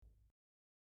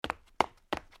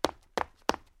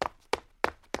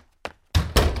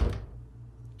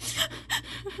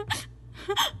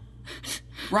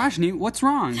Rajni, what's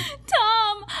wrong?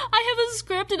 Tom, I have a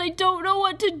script and I don't know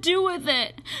what to do with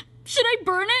it. Should I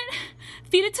burn it?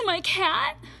 Feed it to my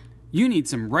cat? You need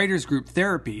some writers group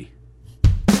therapy.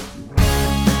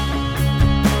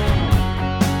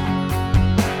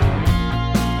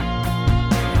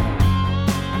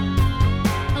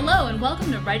 Hello and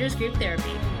welcome to Writers Group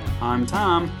Therapy. I'm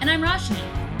Tom. And I'm Roshni.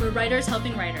 We're writers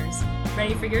helping writers.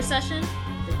 Ready for your session?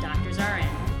 The doctors are in.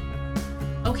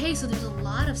 Okay, so there's a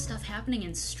lot of stuff happening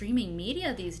in streaming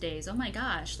media these days. Oh my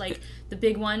gosh. Like the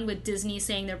big one with Disney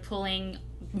saying they're pulling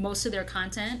most of their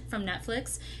content from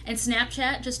Netflix. And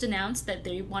Snapchat just announced that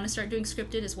they want to start doing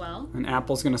scripted as well. And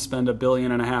Apple's going to spend $1.5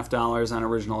 billion on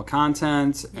original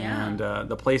content. Yeah. And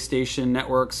the PlayStation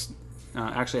networks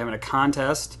actually having a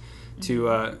contest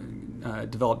to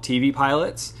develop TV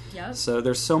pilots. Yep. So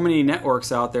there's so many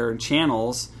networks out there and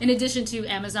channels. In addition to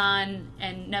Amazon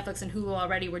and Netflix and Hulu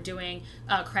already were doing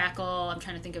Crackle. I'm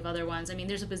trying to think of other ones. I mean,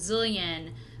 there's a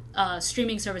bazillion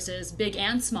streaming services, big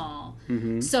and small.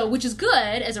 Mm-hmm. So, which is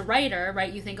good as a writer,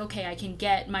 right? You think, okay, I can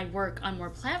get my work on more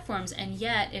platforms. And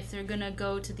yet, if they're going to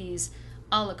go to these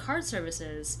a la carte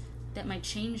services, that might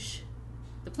change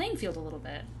the playing field a little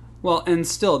bit. Well, and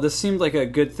still, this seemed like a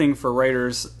good thing for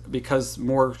writers because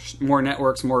more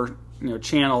networks, more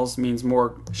channels means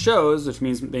more shows, which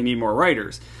means they need more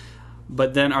writers.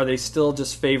 But then, are they still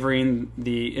just favoring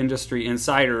the industry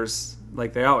insiders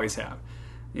like they always have?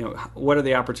 What are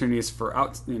the opportunities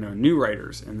for new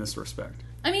writers in this respect?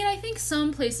 I mean, I think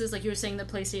some places, like you were saying, the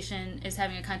PlayStation is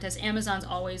having a contest. Amazon's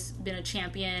always been a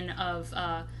champion of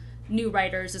new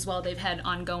writers as well. They've had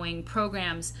ongoing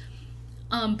programs.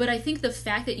 But I think the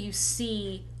fact that you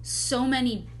see so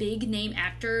many big name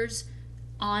actors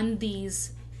on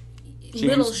these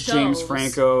little shows, James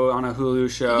Franco on a Hulu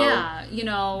show,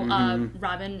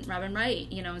 Robin Wright,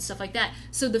 and stuff like that.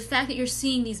 So the fact that you're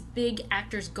seeing these big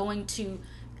actors going to,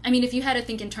 I mean, if you had to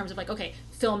think in terms of like, okay,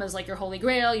 film is like your holy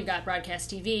grail, you've got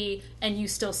broadcast TV, and you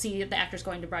still see the actors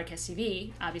going to broadcast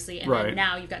TV, obviously, and then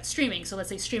now you've got streaming. So let's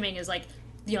say streaming is like,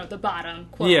 the bottom,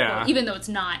 quote unquote, even though it's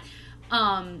not.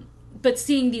 But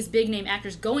seeing these big name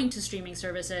actors going to streaming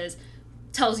services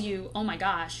tells you, oh my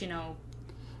gosh, it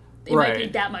might be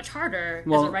that much harder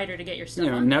as a writer to get your stuff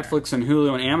on Netflix and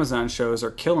Hulu and Amazon shows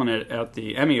are killing it at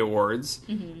the Emmy Awards.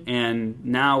 Mm-hmm. And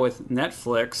now with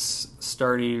Netflix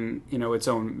starting, its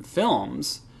own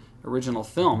films, original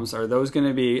films, are those going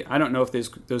to be, I don't know if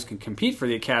those can compete for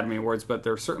the Academy Awards, but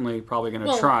they're certainly probably going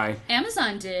to try.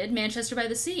 Amazon did Manchester by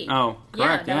the Sea. Oh,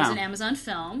 correct. Yeah, that was an Amazon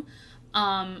film.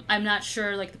 I'm not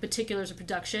sure like the particulars of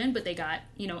production, but they got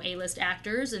A-list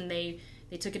actors and they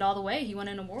took it all the way. He won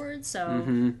an award,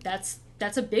 so that's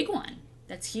a big one.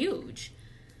 That's huge.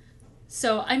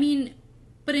 So I mean,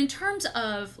 but in terms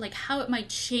of like how it might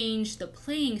change the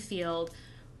playing field.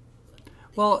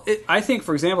 Well, I think,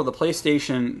 for example, the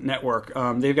PlayStation Network,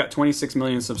 they've got 26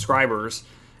 million subscribers,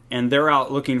 and they're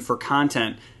out looking for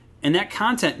content. And that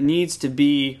content needs to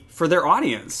be for their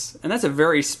audience. And that's a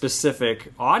very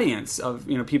specific audience of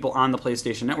people on the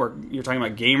PlayStation Network. You're talking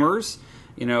about gamers,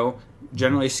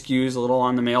 generally skews a little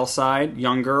on the male side,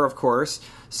 younger, of course.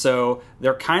 So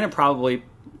they're kind of probably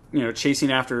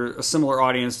chasing after a similar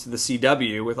audience to the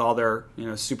CW with all their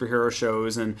superhero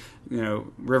shows and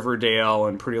Riverdale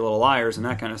and Pretty Little Liars and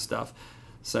that kind of stuff.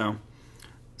 So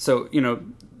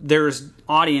there's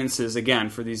audiences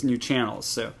again for these new channels.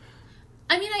 So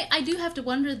I mean, I do have to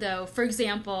wonder, though, for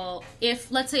example, if,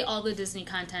 let's say, all the Disney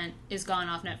content is gone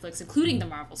off Netflix, including the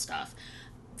Marvel stuff,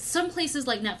 some places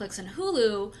like Netflix and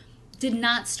Hulu did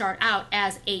not start out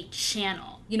as a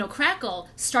channel. Crackle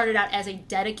started out as a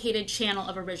dedicated channel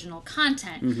of original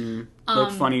content. Mm-hmm.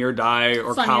 Like Funny or Die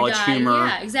or College Humor.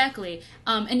 Yeah, exactly.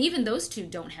 And even those two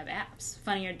don't have apps.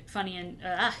 Funny or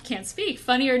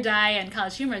Die and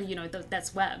College Humor,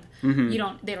 that's web. Mm-hmm.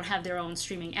 They don't have their own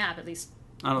streaming app, at least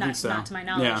I don't think so. Not to my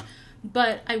knowledge. Yeah.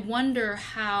 But I wonder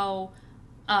how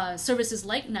services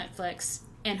like Netflix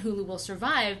and Hulu will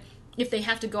survive if they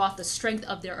have to go off the strength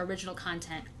of their original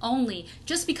content only,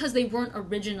 just because they weren't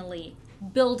originally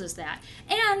billed as that.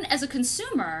 And as a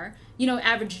consumer,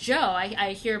 average Joe,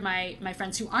 I hear my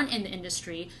friends who aren't in the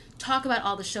industry talk about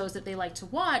all the shows that they like to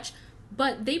watch,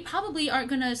 but they probably aren't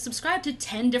going to subscribe to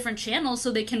 10 different channels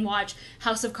so they can watch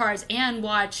House of Cards and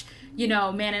watch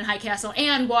Man in High Castle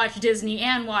and watch Disney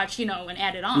and watch, and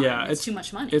add it on. Yeah, it's too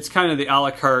much money. It's kind of the a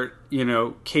la carte,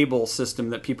 cable system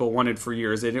that people wanted for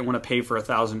years. They didn't want to pay for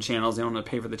 1,000 channels. They don't want to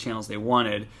pay for the channels they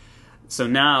wanted. So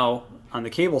now, on the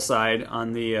cable side,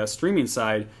 on the streaming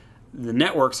side, the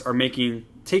networks are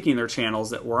taking their channels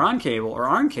that were on cable or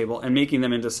aren't cable and making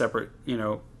them into separate,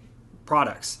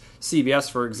 products. CBS,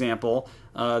 for example,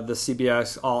 the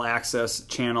CBS All Access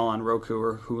channel on Roku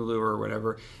or Hulu or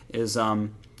whatever, is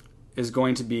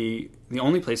going to be the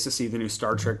only place to see the new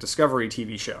Star Trek Discovery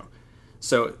TV show.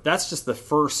 So that's just the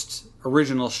first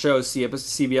original show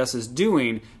CBS is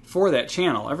doing for that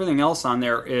channel. Everything else on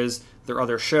there is their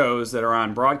other shows that are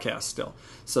on broadcast still.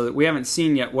 So we haven't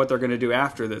seen yet what they're going to do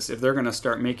after this, if they're going to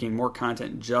start making more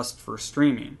content just for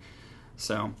streaming.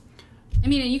 So, I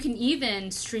mean, and you can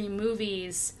even stream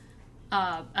movies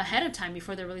ahead of time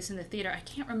before they're released in the theater. I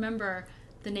can't remember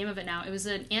the name of it now. It was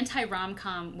an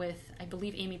anti-rom-com with, I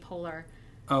believe, Amy Poehler.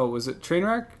 Oh, was it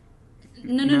Trainwreck?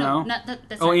 No. Not that.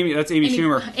 That's not, Amy. That's Amy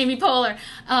Schumer. Amy Poehler.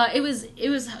 It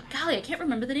was. Golly, I can't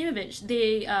remember the name of it.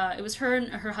 It was her and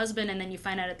her husband, and then you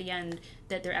find out at the end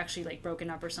that they're actually like broken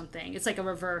up or something. It's like a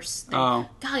reverse thing. Oh.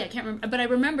 Golly, I can't remember. But I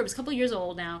remember it was a couple years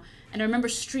old now, and I remember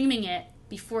streaming it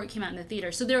before it came out in the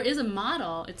theater. So there is a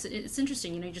model. It's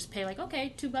interesting. You just pay like,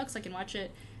 okay, $2, I can watch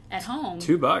it at home.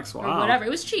 $2, wow. Or whatever. It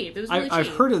was cheap. It was really cheap. I've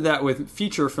heard of that with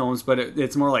feature films, but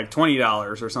it's more like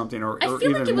 $20 or something, or even more. I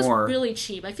feel like it was really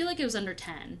cheap. I feel like it was under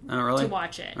 $10 really? to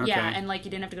watch it. Okay. Yeah, and like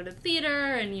you didn't have to go to the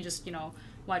theater, and you just,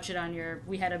 watch it on your...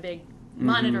 We had a big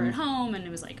monitor at home, and it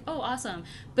was like, oh, awesome.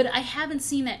 But I haven't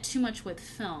seen that too much with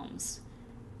films,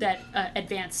 that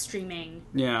advanced streaming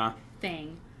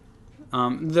thing.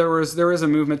 There is a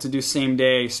movement to do same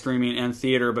day streaming and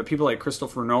theater, but people like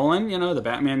Christopher Nolan, the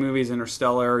Batman movies,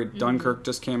 Interstellar, Dunkirk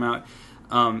just came out.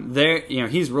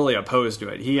 He's really opposed to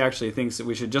it. He actually thinks that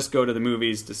we should just go to the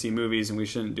movies to see movies, and we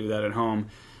shouldn't do that at home.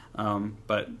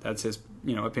 But that's his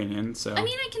opinion. So I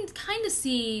mean, I can kind of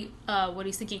see what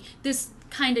he's thinking. This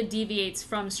kind of deviates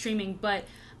from streaming, but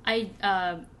I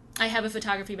have a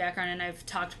photography background, and I've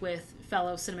talked with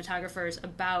fellow cinematographers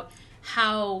about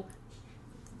how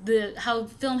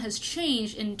film has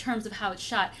changed in terms of how it's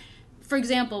shot. For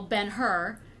example,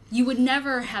 Ben-Hur, you would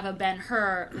never have a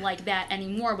Ben-Hur like that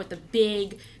anymore with the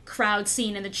big crowd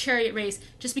scene and the chariot race,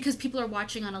 just because people are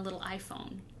watching on a little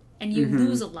iPhone. And you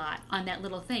lose a lot on that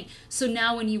little thing. So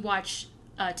now when you watch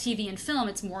TV and film,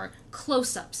 it's more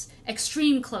close-ups,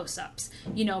 extreme close-ups,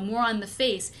 more on the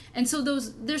face. And so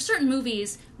there's certain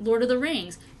movies, Lord of the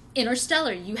Rings,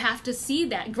 Interstellar, you have to see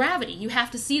that. Gravity, you have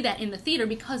to see that in the theater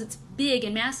because it's big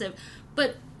and massive.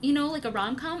 But, like a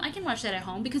rom-com, I can watch that at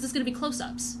home because it's going to be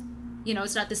close-ups.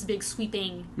 It's not this big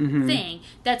sweeping thing.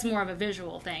 That's more of a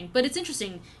visual thing. But it's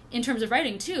interesting in terms of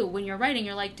writing, too. When you're writing,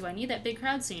 you're like, do I need that big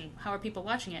crowd scene? How are people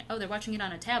watching it? Oh, they're watching it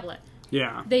on a tablet.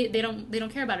 Yeah. They don't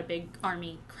care about a big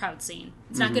army crowd scene.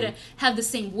 It's not going to have the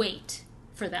same weight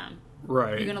for them.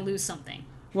 Right. You're going to lose something.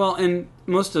 Well, and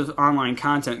most of online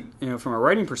content, from a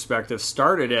writing perspective,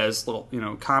 started as little,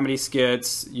 comedy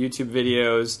skits, YouTube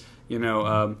videos,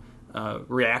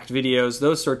 React videos.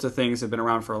 Those sorts of things have been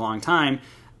around for a long time.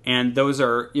 And those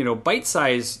are,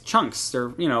 bite-sized chunks.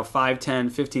 They're, 5, 10,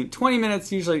 15, 20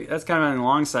 minutes usually. That's kind of on the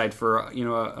long side for,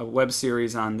 a web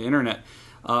series on the internet.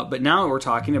 But now we're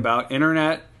talking about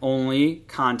internet-only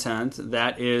content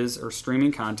or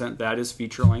streaming content that is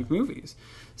feature-length movies.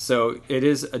 So it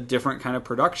is a different kind of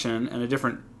production and a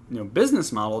different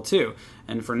business model too.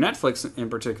 And for Netflix in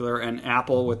particular, and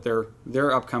Apple with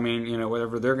their upcoming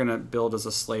whatever they're going to build as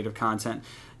a slate of content,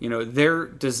 they're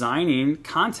designing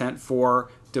content for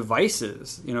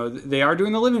devices. They are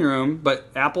doing the living room,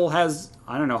 but Apple has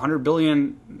 100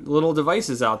 billion little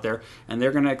devices out there, and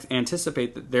they're going to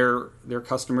anticipate that their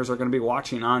customers are going to be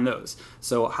watching on those.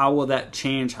 So how will that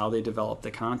change how they develop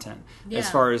the content as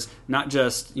far as not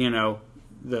just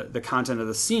the content of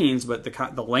the scenes, but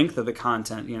the length of the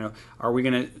content? Are we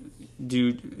going to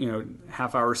do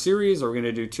half-hour series, or are we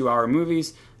going to do 2-hour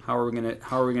movies? How are we going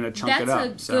to chunk it up?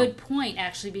 That's a good point,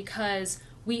 actually, because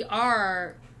we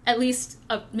are, at least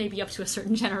maybe up to a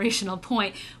certain generational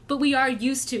point, but we are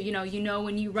used to,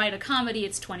 when you write a comedy,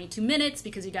 it's 22 minutes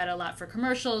because you got a lot for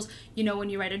commercials. When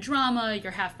you write a drama,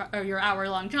 your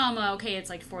hour-long drama, okay, it's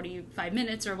like 45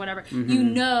 minutes or whatever.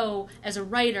 As a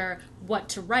writer, what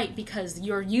to write because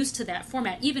you're used to that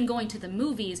format. Even going to the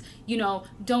movies,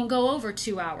 don't go over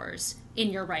 2 hours in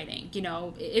your writing.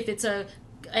 If it's a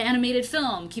animated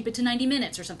film, keep it to 90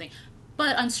 minutes or something.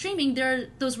 But on streaming,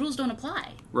 those rules don't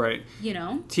apply. Right.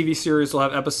 TV series will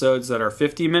have episodes that are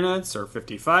 50 minutes or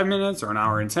 55 minutes or an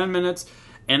hour and 10 minutes.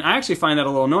 And I actually find that a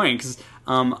little annoying because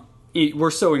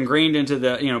we're so ingrained into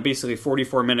the, basically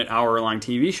 44-minute, hour-long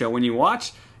TV show. When you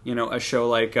watch, a show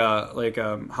like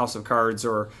House of Cards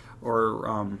or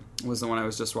was the one I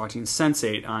was just watching,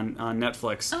 Sense8 on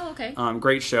Netflix. Oh, okay.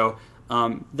 Great show.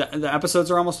 the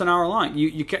episodes are almost an hour long.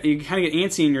 You kind of get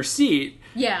antsy in your seat.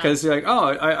 Yeah. Because you're like,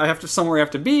 oh, I have to somewhere I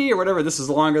have to be or whatever. This is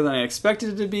longer than I expected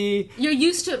it to be. You're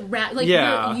used to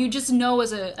you just know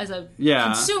as a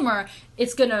consumer,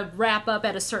 it's gonna wrap up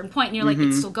at a certain point, and you're like,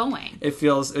 it's still going. It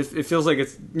feels like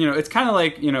it's it's kind of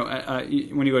like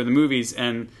when you go to the movies,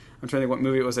 and I'm trying to think what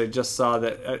movie it was I just saw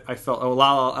that I felt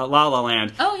La La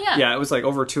Land. Oh yeah. Yeah, it was like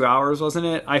over 2 hours, wasn't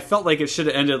it? I felt like it should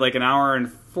have ended like an hour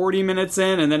and 40 minutes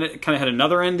in, and then it kind of had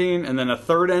another ending, and then a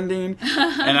third ending,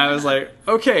 and I was like,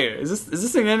 okay, is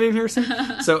this thing ending here soon?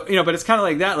 So but it's kind of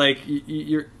like that, like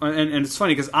you're, and it's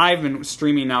funny because I've been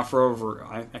streaming now for over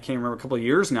I can't remember, a couple of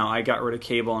years now. I got rid of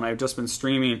cable, and I've just been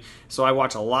streaming, so I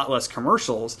watch a lot less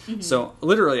commercials. So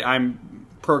literally, I'm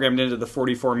programmed into the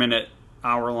 44-minute.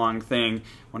 Hour-long thing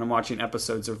when I'm watching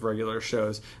episodes of regular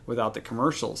shows without the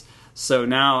commercials. So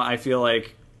now I feel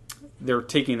like they're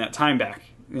taking that time back,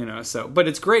 but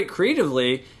it's great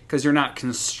creatively because you're not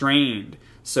constrained.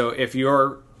 So if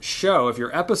your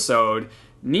episode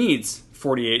needs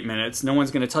 48 minutes, no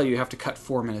one's going to tell you have to cut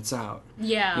 4 minutes out.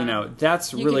 Yeah.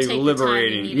 That's you really can take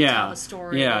liberating. The time you need to tell a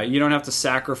story. Yeah, you don't have to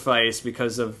sacrifice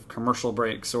because of commercial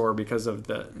breaks or because of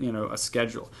the, a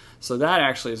schedule. So that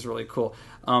actually is really cool.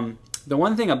 The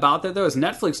one thing about that, though, is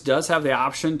Netflix does have the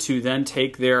option to then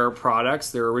take their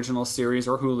products, their original series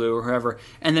or Hulu or whoever,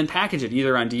 and then package it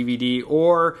either on DVD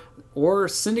or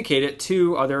syndicate it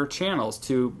to other channels,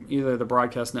 to either the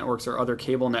broadcast networks or other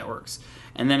cable networks.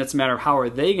 And then it's a matter of how are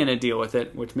they going to deal with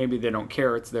it, which maybe they don't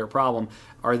care, it's their problem.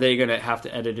 Are they going to have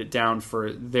to edit it down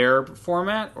for their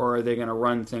format, or are they going to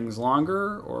run things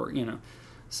longer, or,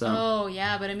 so. Oh,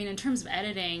 yeah, but I mean, in terms of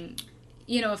editing,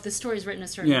 if the story's written a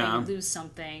certain way, you lose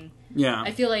something. Yeah.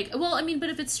 I feel like, but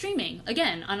if it's streaming,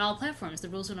 again, on all platforms, the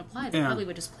rules don't apply. They probably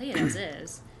would just play it as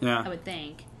is. Yeah. I would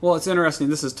think. Well, it's interesting.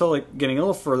 This is totally getting a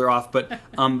little further off, but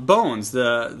Bones,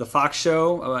 the Fox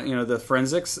show, the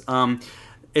forensics,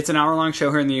 it's an hour-long show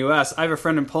here in the U.S. I have a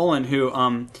friend in Poland who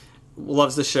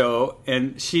loves the show,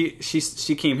 and she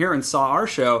came here and saw our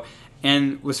show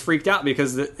and was freaked out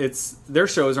because their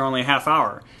shows are only a half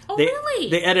hour. Oh, really?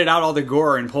 They edit out all the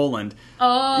gore in Poland.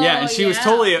 Oh, yeah, and she was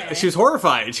totally she was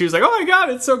horrified. She was like, "Oh my god,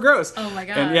 it's so gross." Oh my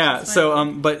god. And yeah,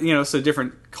 so so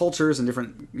different cultures and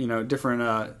different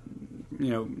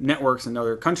networks in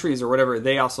other countries or whatever,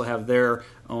 they also have their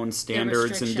own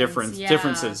standards and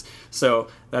differences. So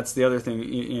that's the other thing.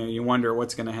 You wonder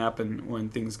what's going to happen when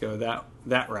things go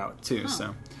that route too.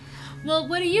 So. Well,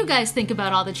 what do you guys think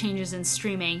about all the changes in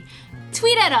streaming?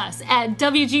 Tweet at us at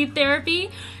WG Therapy.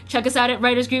 Check us out at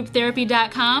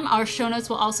writersgrouptherapy.com. Our show notes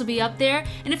will also be up there.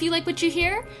 And if you like what you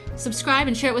hear, subscribe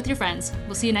and share it with your friends.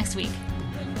 We'll see you next week.